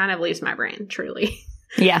podcast, it kind of leaves my brain, truly.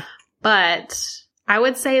 Yeah. But I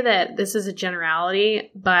would say that this is a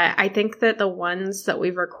generality, but I think that the ones that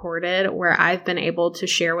we've recorded where I've been able to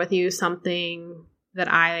share with you something that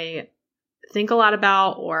I think a lot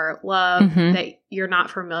about or love that you're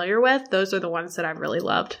not familiar with, those are the ones that I've really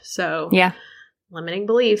loved. So limiting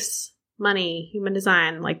beliefs, money, human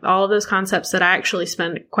design, like all of those concepts that I actually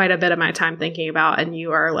spend quite a bit of my time thinking about and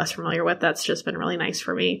you are less familiar with. That's just been really nice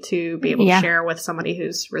for me to be able to share with somebody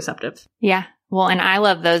who's receptive. Yeah. Well, and I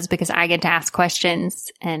love those because I get to ask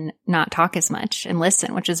questions and not talk as much and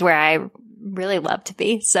listen, which is where I really love to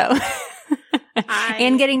be. So,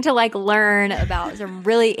 and getting to like learn about some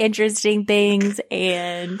really interesting things.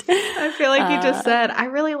 And I feel like you just said, I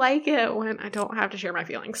really like it when I don't have to share my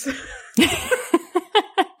feelings.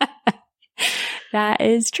 That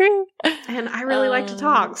is true. And I really like to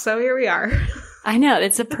talk. So here we are. I know.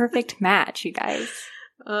 It's a perfect match, you guys.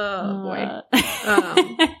 Oh, boy.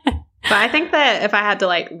 But I think that if I had to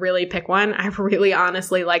like really pick one, I really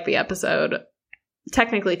honestly like the episode,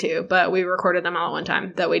 technically two, but we recorded them all at one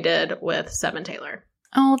time, that we did with Seb and Taylor.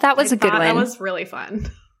 Oh, that was a good one. That was really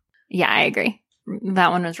fun. Yeah, I agree.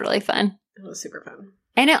 That one was really fun. It was super fun.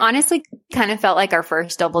 And it honestly kind of felt like our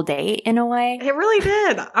first double date in a way. It really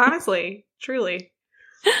did. Honestly. Truly.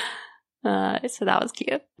 So that was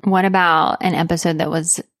cute. What about an episode that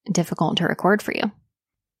was difficult to record for you?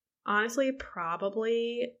 Honestly,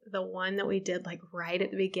 probably the one that we did like right at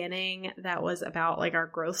the beginning that was about like our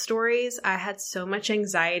growth stories. I had so much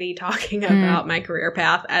anxiety talking about my career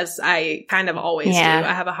path, as I kind of always do.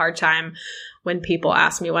 I have a hard time when people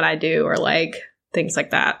ask me what I do or like things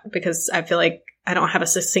like that, because I feel like I don't have a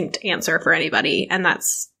succinct answer for anybody, and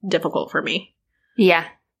that's difficult for me. Yeah.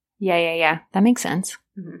 That makes sense.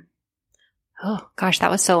 Oh, gosh,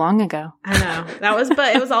 that was so long ago. I know.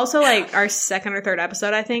 But it was also like our second or third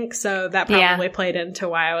episode, I think. So that probably played into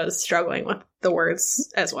why I was struggling with the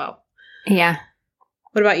words as well. Yeah.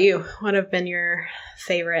 What about you? What have been your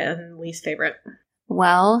favorite and least favorite?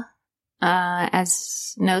 Well,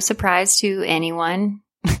 as no surprise to anyone,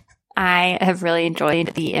 I have really enjoyed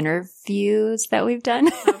the interviews that we've done.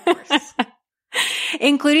 Of course.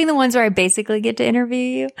 Including the ones where I basically get to interview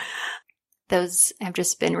you. Those have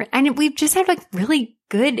just been, and we've just had like really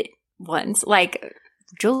good ones, like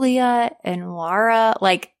Julia and Laura,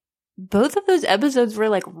 like both of those episodes were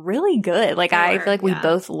like really good. Like I feel like we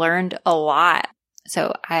both learned a lot.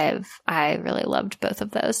 So I really loved both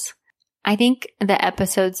of those. I think the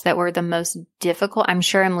episodes that were the most difficult, I'm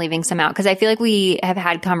sure I'm leaving some out because I feel like we have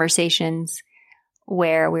had conversations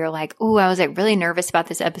where we were like, oh, I was like really nervous about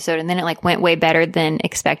this episode. And then it like went way better than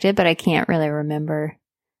expected, but I can't really remember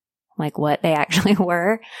like what they actually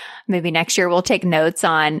were. Maybe next year we'll take notes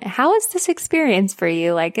on how was this experience for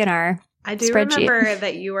you, like in our I do spreadsheet. remember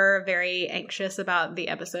that you were very anxious about the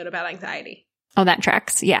episode about anxiety. Oh, that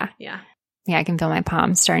tracks. Yeah. Yeah. Yeah, I can feel my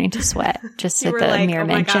palms starting to sweat just at the like, mere oh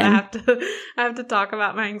my mention. God, I have to talk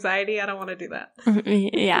about my anxiety. I don't want to do that.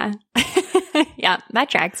 Yeah. Yeah, that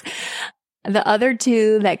tracks. The other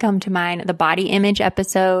two that come to mind, the body image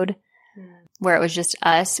episode where it was just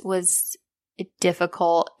us was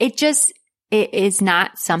difficult. It is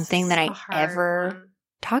not something that I ever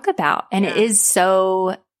talk about. And it is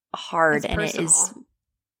so hard and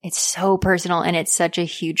it's so personal and it's such a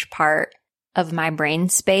huge part of my brain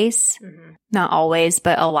space. Not always,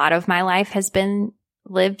 but a lot of my life has been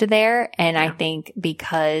lived there. And I think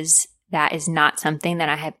because that is not something that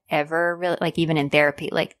I have ever really, like even in therapy,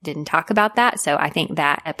 like didn't talk about that. So I think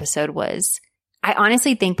that episode I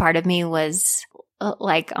honestly think part of me was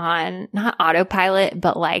like on not autopilot,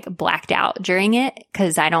 but like blacked out during it.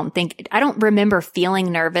 Cause I don't remember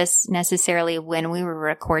feeling nervous necessarily when we were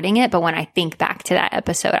recording it. But when I think back to that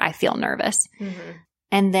episode, I feel nervous.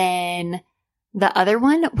 And then the other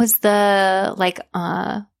one was the like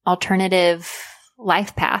alternative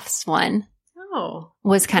life paths one. Oh,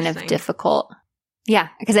 was kind of difficult. Yeah,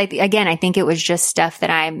 because I think it was just stuff that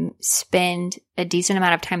I spend a decent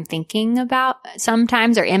amount of time thinking about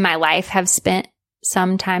sometimes, or in my life have spent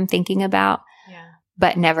some time thinking about,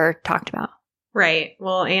 but never talked about. Right.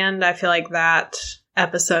 Well, and I feel like that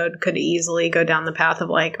episode could easily go down the path of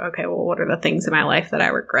like, okay, well, what are the things in my life that I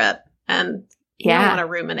regret? And you don't want to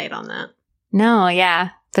ruminate on that. No,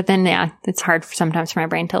 yeah. But then, it's hard sometimes for my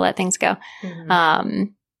brain to let things go.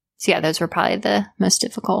 So those were probably the most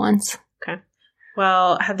difficult ones. Okay.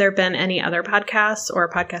 Well, have there been any other podcasts or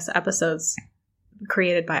podcast episodes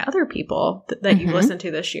created by other people that you've listened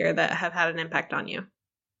to this year that have had an impact on you?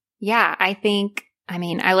 Yeah, I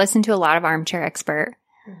listened to a lot of Armchair Expert.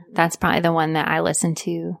 That's probably the one that I listen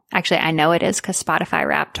to. Actually, I know it is because Spotify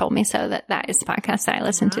Wrapped told me so that is the podcast that I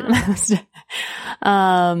listen to the most.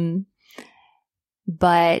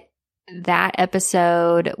 But that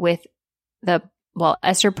episode with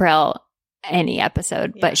Esther Perel, any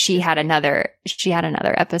episode, but she had another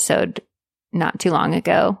episode not too long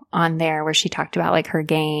ago on there where she talked about like her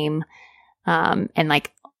game, and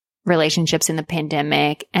like relationships in the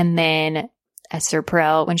pandemic. And then Esther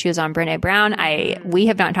Perel, when she was on Brené Brown, we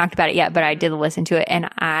have not talked about it yet, but I did listen to it and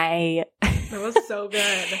it was so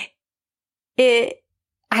good.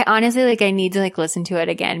 I honestly I need to listen to it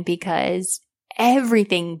again because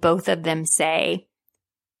everything both of them say,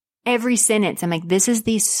 every sentence, I'm like, this is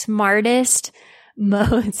the smartest,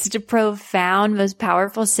 most profound, most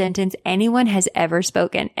powerful sentence anyone has ever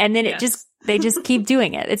spoken. And then they just keep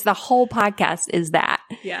doing it. It's the whole podcast is that.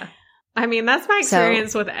 Yeah. I mean, that's my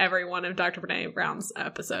experience with every one of Dr. Brené Brown's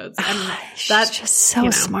episodes. And that's just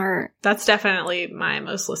so smart. That's definitely my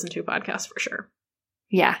most listened to podcast for sure.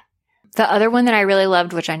 Yeah. The other one that I really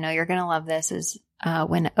loved, which I know you're going to love this, is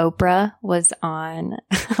when Oprah was on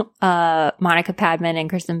Monica Padman and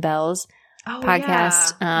Kristen Bell's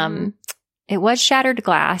podcast. Yeah. It was Shattered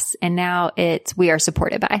Glass, and now it's We Are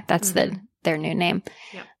Supported By. That's their new name.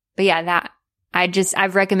 Yep. But yeah,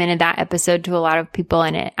 I've recommended that episode to a lot of people,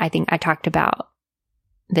 and I think I talked about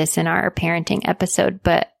this in our parenting episode,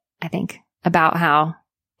 but I think about how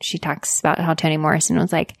she talks about how Toni Morrison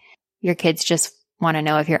was like, your kids just want to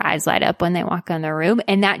know if your eyes light up when they walk in the room.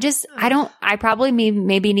 And that just, I probably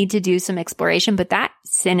maybe need to do some exploration, but that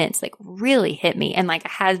sentence really hit me and I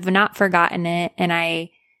have not forgotten it. And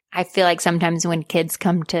I feel like sometimes when kids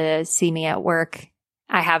come to see me at work,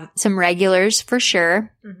 I have some regulars for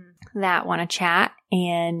sure that want to chat.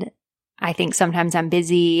 And I think sometimes I'm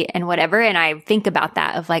busy and whatever. And I think about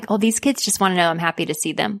that of these kids just want to know I'm happy to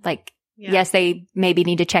see them. Yes, they maybe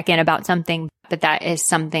need to check in about something, but that is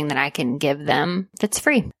something that I can give them that's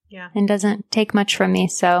free. Yeah. And doesn't take much from me.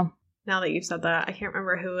 So now that you've said that, I can't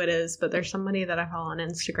remember who it is, but there's somebody that I follow on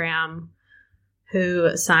Instagram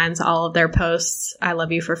who signs all of their posts, I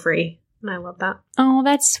love you for free. And I love that. Oh,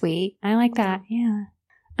 that's sweet. I like that. Yeah.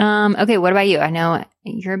 Okay. What about you? I know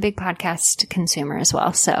you're a big podcast consumer as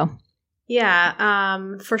well. So yeah,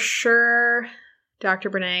 for sure.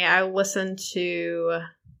 Dr. Brené, I listen to...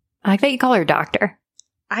 I like that you call her doctor.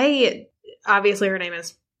 Obviously her name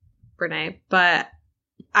is Brené, but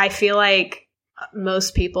I feel like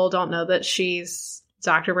most people don't know that she's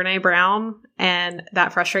Dr. Brene Brown, and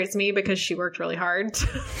that frustrates me because she worked really hard.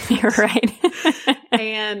 You're right.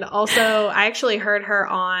 And also, I actually heard her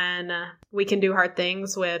on We Can Do Hard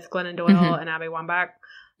Things with Glennon Doyle and Abby Wambach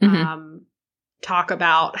talk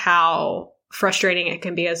about how frustrating it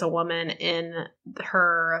can be as a woman in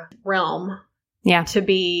her realm. Yeah. To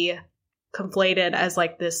be conflated as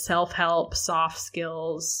like this self-help, soft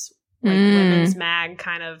skills, like women's mag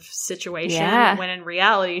kind of situation, when in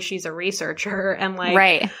reality she's a researcher and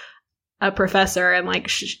like a professor, and like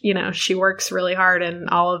she works really hard, and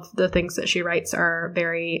all of the things that she writes are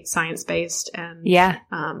very science-based,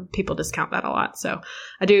 and people discount that a lot. So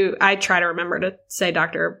I try to remember to say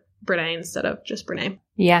Dr. Brene instead of just Brene.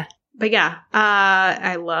 Yeah. But yeah,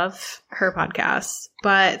 I love her podcast.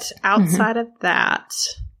 But outside of that,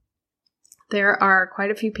 there are quite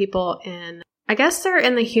a few people I guess they're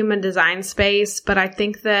in the human design space, but I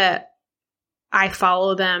think that I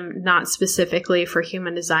follow them not specifically for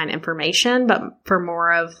human design information, but for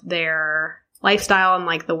more of their lifestyle and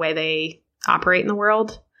like the way they operate in the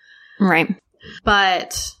world. Right.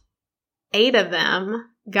 But 8 of them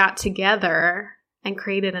got together and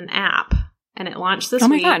created an app, and it launched this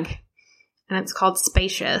week. God. And it's called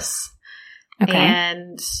Spacious. Okay.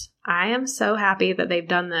 And I am so happy that they've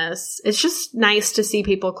done this. It's just nice to see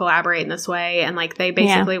people collaborate in this way. And like they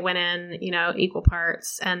basically went in, equal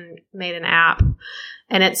parts and made an app.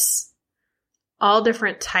 And it's all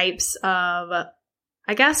different types of,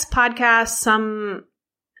 I guess, podcasts, some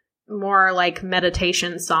more like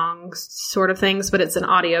meditation songs sort of things, but it's an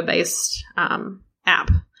audio-based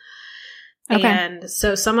app. Okay. And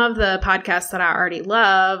so some of the podcasts that I already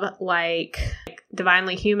love, like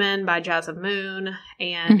Divinely Human by Jazz of Moon,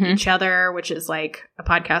 and Each Other, which is like a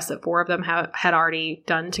podcast that 4 of them had already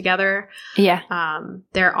done together. Yeah.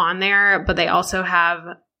 They're on there, but they also have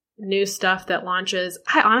new stuff that launches.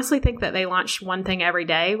 I honestly think that they launch one thing every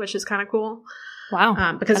day, which is kind of cool.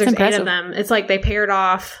 Wow. Because there's impressive. 8 of them. It's like they paired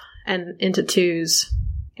off and into 2s.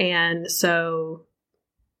 And so...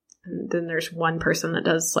 And then there's one person that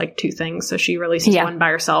does like 2 things. So she releases one by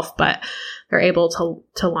herself, but they're able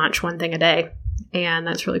to launch one thing a day. And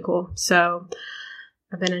that's really cool. So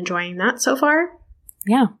I've been enjoying that so far.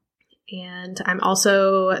 Yeah. And I'm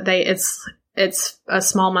also, it's a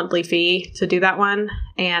small monthly fee to do that one.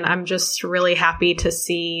 And I'm just really happy to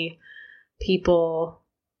see people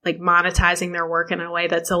like monetizing their work in a way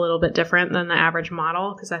that's a little bit different than the average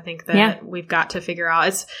model. Cause I think that we've got to figure out,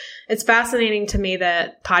 it's fascinating to me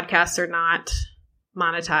that podcasts are not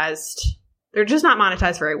monetized. They're just not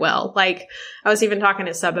monetized very well. Like I was even talking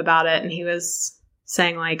to Sub about it, and he was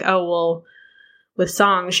saying like, oh, well, with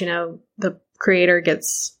songs, the creator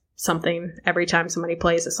gets something every time somebody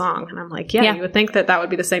plays a song. And I'm like, you would think that would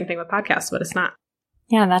be the same thing with podcasts, but it's not.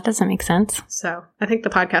 Yeah. That doesn't make sense. So I think the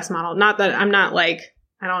podcast model, not that I'm not like,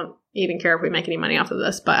 I don't even care if we make any money off of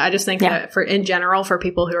this, but I just think that in general, for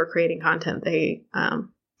people who are creating content, they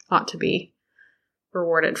ought to be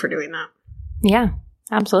rewarded for doing that. Yeah,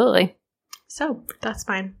 absolutely. So that's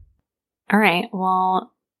fine. All right.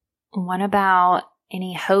 Well, what about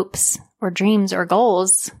any hopes or dreams or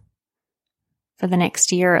goals for the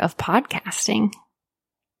next year of podcasting?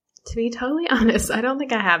 To be totally honest, I don't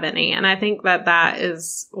think I have any. And I think that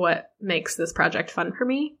is what makes this project fun for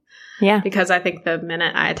me. Yeah. Because I think the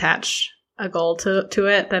minute I attach a goal to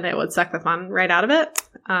it, then it would suck the fun right out of it.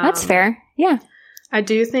 That's fair. Yeah. I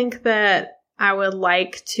do think that I would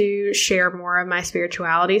like to share more of my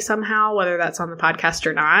spirituality somehow, whether that's on the podcast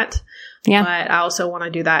or not. Yeah. But I also want to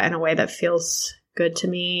do that in a way that feels good to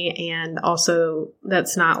me. And also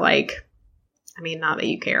that's not like, not that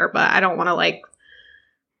you care, but I don't want to like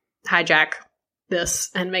hijack this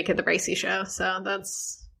and make it the Bracy Show. So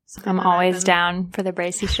that's... I'm always down for the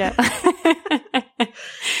Bracy Show.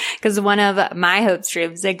 Because one of my hopes,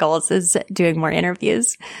 dreams, and goals is doing more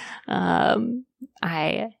interviews.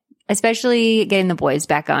 Especially getting the boys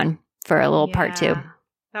back on for a little part 2.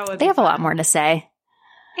 They have a lot more to say. And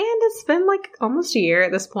it's been like almost a year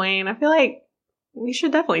at this point. I feel like we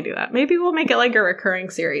should definitely do that. Maybe we'll make it like a recurring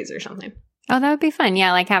series or something. Oh, that would be fun.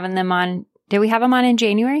 Yeah, like having them on. Did we have them on in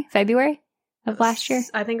February of last year?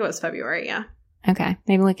 I think it was February, yeah. Okay.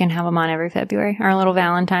 Maybe we can have them on every February. Our little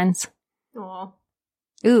Valentines. Oh.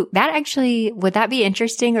 Ooh, would that be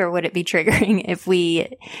interesting, or would it be triggering if we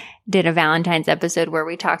did a Valentine's episode where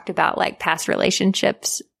we talked about like past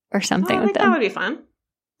relationships or something with them? That would be fun.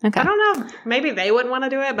 Okay. I don't know. Maybe they wouldn't want to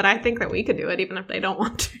do it, but I think that we could do it even if they don't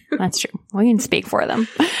want to. That's true. We can speak for them.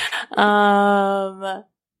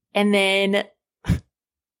 And then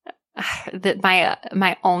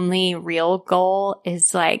my only real goal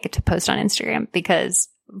is like to post on Instagram, because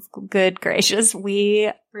good gracious.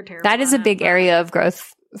 We're terrible. That is a big area of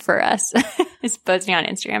growth for us, is posting on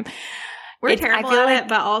Instagram. We're terrible at it,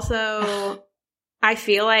 but also I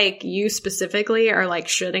feel like you specifically are like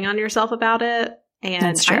shitting on yourself about it.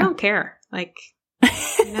 And I don't care. Like,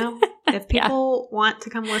 you know, if people want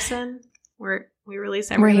to come listen, we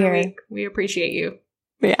release every week. We appreciate you.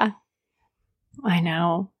 Yeah. I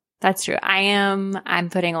know. That's true. I'm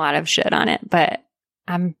putting a lot of shit on it, but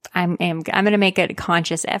I'm going to make a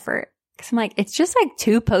conscious effort. Cause I'm like, it's just like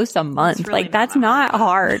 2 posts a month. Really like that's not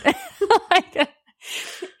hard. Like, it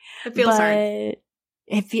feels hard.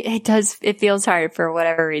 It does. It feels hard for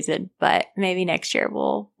whatever reason, but maybe next year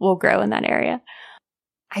we'll grow in that area.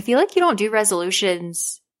 I feel like you don't do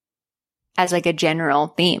resolutions as like a general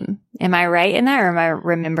theme. Am I right in that, or am I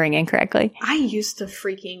remembering incorrectly? I used to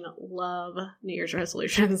freaking love New Year's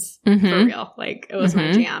resolutions for real. Like it was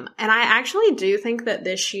my jam. And I actually do think that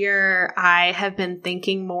this year I have been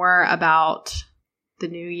thinking more about the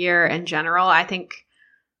new year in general. I think,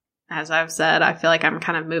 as I've said, I feel like I'm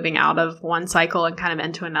kind of moving out of one cycle and kind of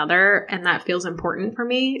into another, and that feels important for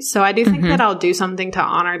me. So I do think that I'll do something to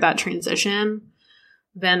honor that transition.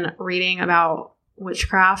 Been reading about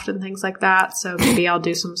witchcraft and things like that, so maybe I'll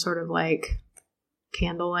do some sort of like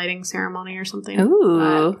candle lighting ceremony or something.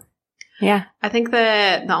 Ooh. But yeah. I think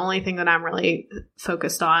that the only thing that I'm really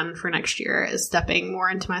focused on for next year is stepping more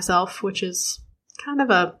into myself, which is kind of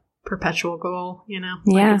a perpetual goal, you know?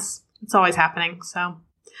 Like yeah. It's always happening. So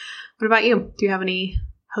what about you? Do you have any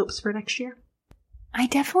hopes for next year? I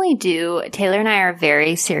definitely do. Taylor and I are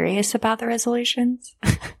very serious about the resolutions.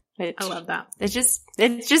 I love that. It's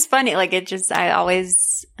just funny. Like I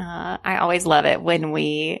always love it when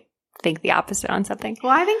we think the opposite on something.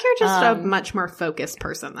 Well, I think you're just a much more focused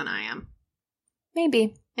person than I am.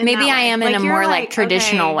 Maybe I am like, in a more like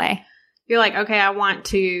traditional way. You're like, okay, I want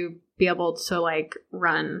to be able to like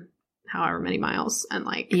run however many miles and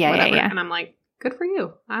like whatever. Yeah. And I'm like, good for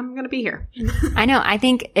you. I'm going to be here. I know. I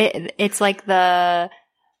think it's like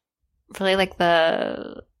really like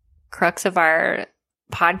the crux of our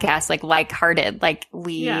podcast, like-hearted, like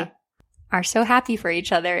we are so happy for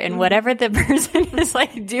each other and whatever the person is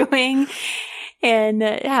like doing, and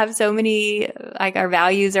have so many, like our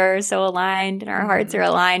values are so aligned and our hearts are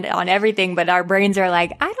aligned on everything, but our brains are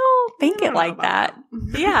like, I don't think it like that.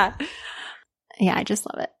 Yeah. I just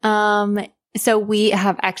love it. So we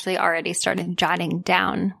have actually already started jotting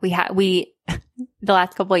down. The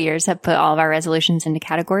last couple of years have put all of our resolutions into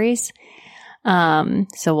categories.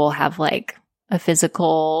 So we'll have like a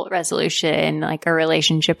physical resolution, like a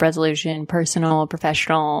relationship resolution, personal,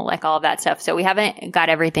 professional, like all of that stuff. So we haven't got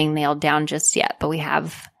everything nailed down just yet, but we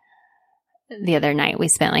have. The other night we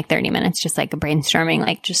spent like 30 minutes just like brainstorming,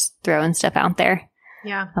 like just throwing stuff out there.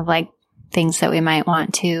 Yeah. Of like things that we might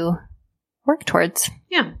want to work towards.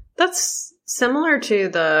 Yeah. That's similar to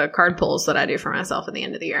the card pulls that I do for myself at the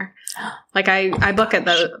end of the year. Like I bucket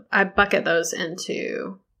those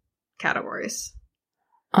into categories.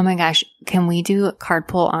 Oh my gosh. Can we do a card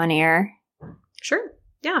pull on air? Sure.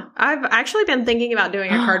 Yeah. I've actually been thinking about doing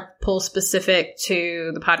a card pull specific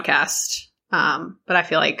to the podcast. But I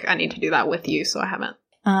feel like I need to do that with you, so I haven't.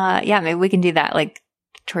 Yeah, maybe we can do that like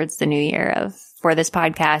towards the new year for this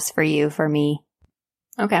podcast, for you, for me.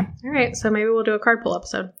 Okay. All right. So maybe we'll do a card pull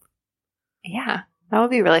episode. Yeah. That would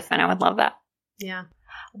be really fun. I would love that. Yeah.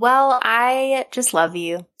 Well, I just love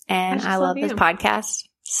you, and I love this podcast.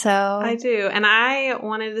 So I do. And I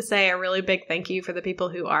wanted to say a really big thank you for the people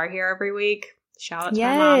who are here every week. Shout out to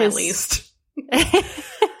my mom, at least.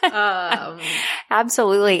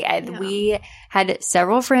 Absolutely. And we had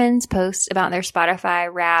several friends post about their Spotify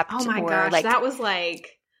Wrapped. Oh my gosh, like, that was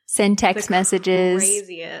like send text messages.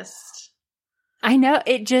 Craziest. I know.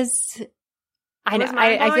 It just I know.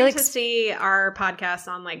 I feel like to see our podcast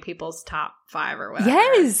on like people's top 5 or whatever.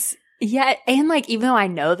 Yes. Yeah. And like, even though I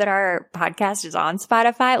know that our podcast is on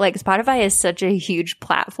Spotify, like Spotify is such a huge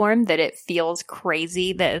platform that it feels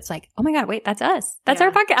crazy that it's like, oh my God, wait, that's us. That's our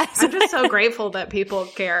podcast. I'm just so grateful that people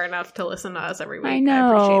care enough to listen to us every week. I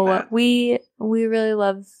know. I appreciate that. We really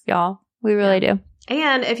love y'all. We really do.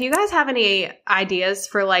 And if you guys have any ideas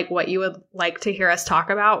for like what you would like to hear us talk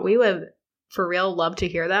about, we would for real love to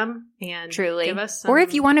hear them and truly give us or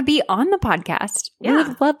if you want to be on the podcast, we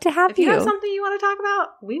would love to have you. If you have something you want to talk about,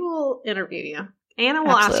 we will interview you. Anna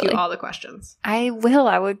will ask you all the questions. I will.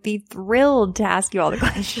 I would be thrilled to ask you all the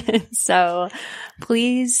questions. So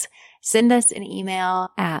please send us an email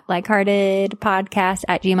at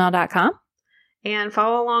likeheartedpodcast@gmail.com. And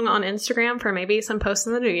follow along on Instagram for maybe some posts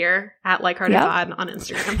in the new year at likeheartedpod on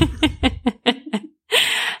Instagram.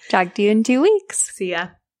 Talk to you in 2 weeks. See ya.